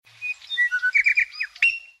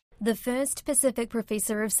The first Pacific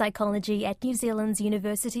Professor of Psychology at New Zealand's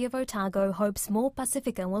University of Otago hopes more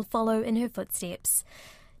Pasifika will follow in her footsteps.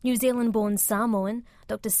 New Zealand-born Samoan,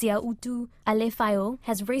 Dr. Siautu Alefao,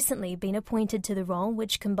 has recently been appointed to the role,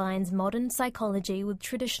 which combines modern psychology with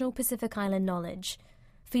traditional Pacific Island knowledge.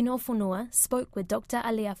 Fino Fonua spoke with Dr.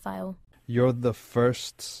 Alefao. You're the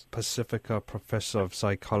first Pacifica Professor of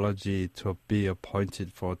Psychology to be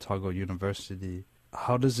appointed for Otago University.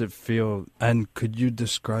 How does it feel, and could you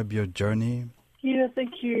describe your journey? Yeah,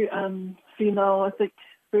 thank you, Fino. I think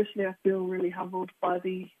firstly I feel really humbled by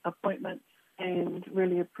the appointment and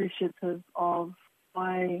really appreciative of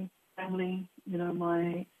my family,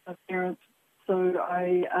 my parents. So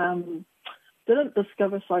I didn't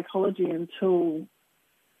discover psychology until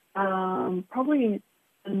probably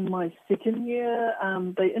in my second year.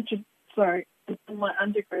 In my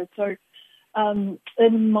undergrad. So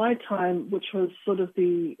in my time, which was sort of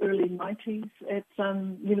the early 90s at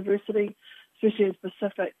university, especially as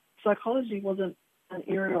Pacific, psychology wasn't an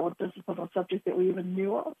area or discipline or subject that we even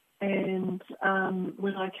knew of. And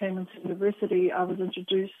when I came into university, I was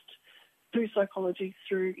introduced to psychology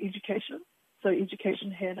through education. So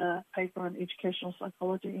education had a paper on educational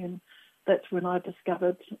psychology, and that's when I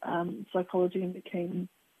discovered psychology and became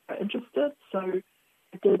interested. So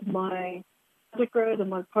I did my undergrad and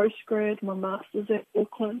my postgrad, my master's at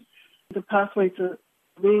Auckland. The pathway to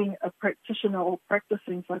being a practitioner or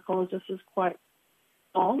practicing psychologist is quite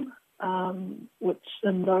long, which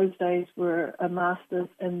in those days were a master's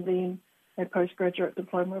and then a postgraduate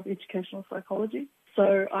diploma of educational psychology.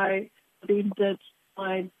 So I then did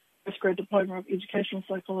my postgrad diploma of educational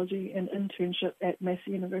psychology and internship at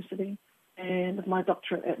Massey University and my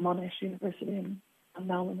doctorate at Monash University in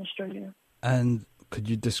Melbourne, Australia. And could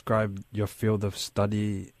you describe your field of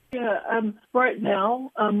study? Yeah, right now,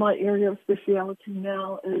 my area of speciality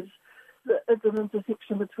now is it's an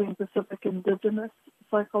intersection between Pacific Indigenous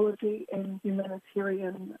psychology and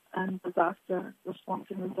humanitarian and disaster response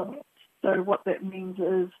and resilience. So what that means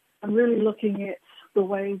is I'm really looking at the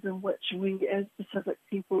ways in which we as Pacific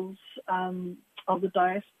peoples of the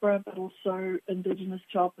diaspora, but also Indigenous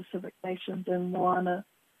to our Pacific nations and Moana,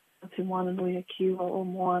 Te Moana Nui Kiwa or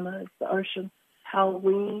Moana is the ocean, how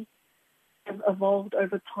we have evolved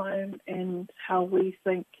over time and how we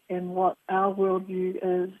think and what our worldview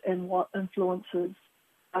is and what influences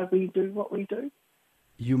how we do what we do.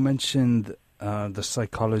 You mentioned the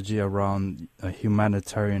psychology around a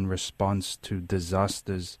humanitarian response to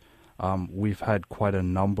disasters. We've had quite a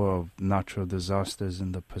number of natural disasters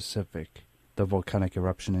in the Pacific. The volcanic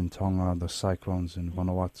eruption in Tonga, the cyclones in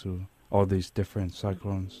Vanuatu, all these different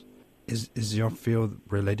cyclones. Is your field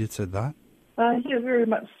related to that? Yeah, very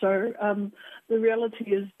much so. The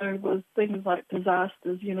reality is, though, with things like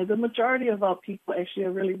disasters, the majority of our people actually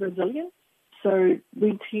are really resilient. So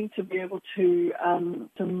we tend to be able to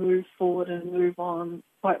move forward and move on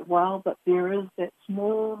quite well, but there is that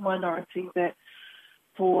small minority that,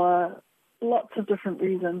 for lots of different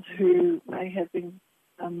reasons, who may have been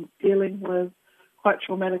dealing with quite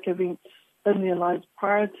traumatic events in their lives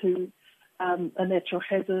prior to a natural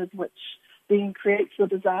hazard, which then creates the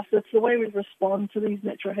disaster. It's the way we respond to these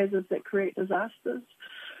natural hazards that create disasters.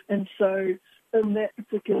 And so in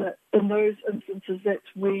those instances, that's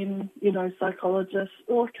when, psychologists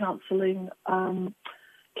or counselling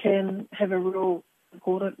can have a real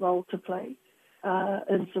important role to play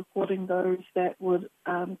in supporting those that would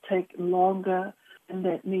take longer and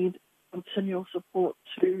that need continual support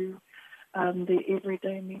to their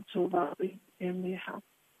everyday mental well-being and their health.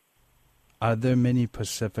 Are there many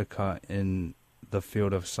Pacifica in the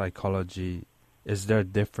field of psychology? Is there a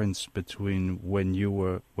difference between when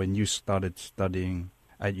you started studying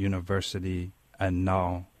at university and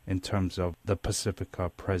now in terms of the Pacifica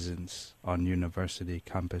presence on university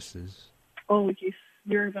campuses? Oh, yes,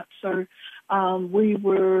 very much so. We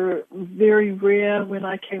were very rare when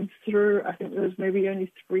I came through. I think there was maybe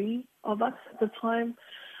only 3 of us at the time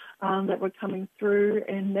that were coming through,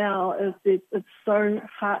 and now it's so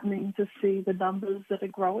heartening to see the numbers that are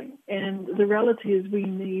growing. And the reality is we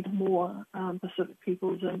need more Pacific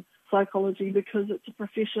peoples in psychology because it's a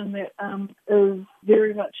profession that is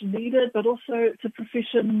very much needed, but also it's a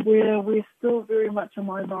profession where we're still very much a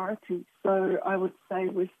minority. So I would say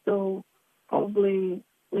we're still probably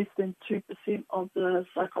less than 2% of the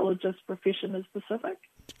psychologist profession is Pacific.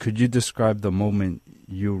 Could you describe the moment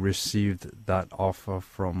you received that offer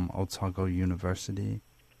from Otago University?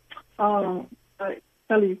 I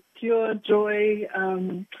tell you, pure joy.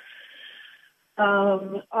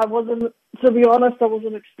 I wasn't, to be honest, I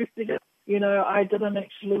wasn't expecting it. I didn't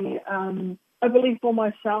actually, I believe for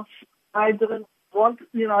myself, I didn't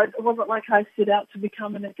it wasn't like I set out to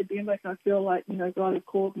become an academic. I feel like, God had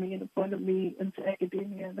called me and appointed me into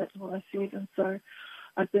academia, and that's what I said. And so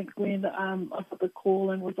I think when I got the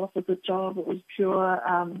call and was offered the job, it was pure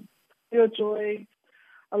joy,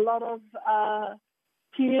 a lot of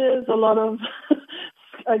tears, a lot of,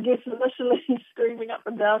 I guess, initially screaming up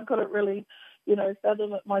and down. Couldn't really,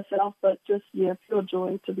 fathom it myself, but just, pure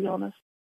joy, to be honest.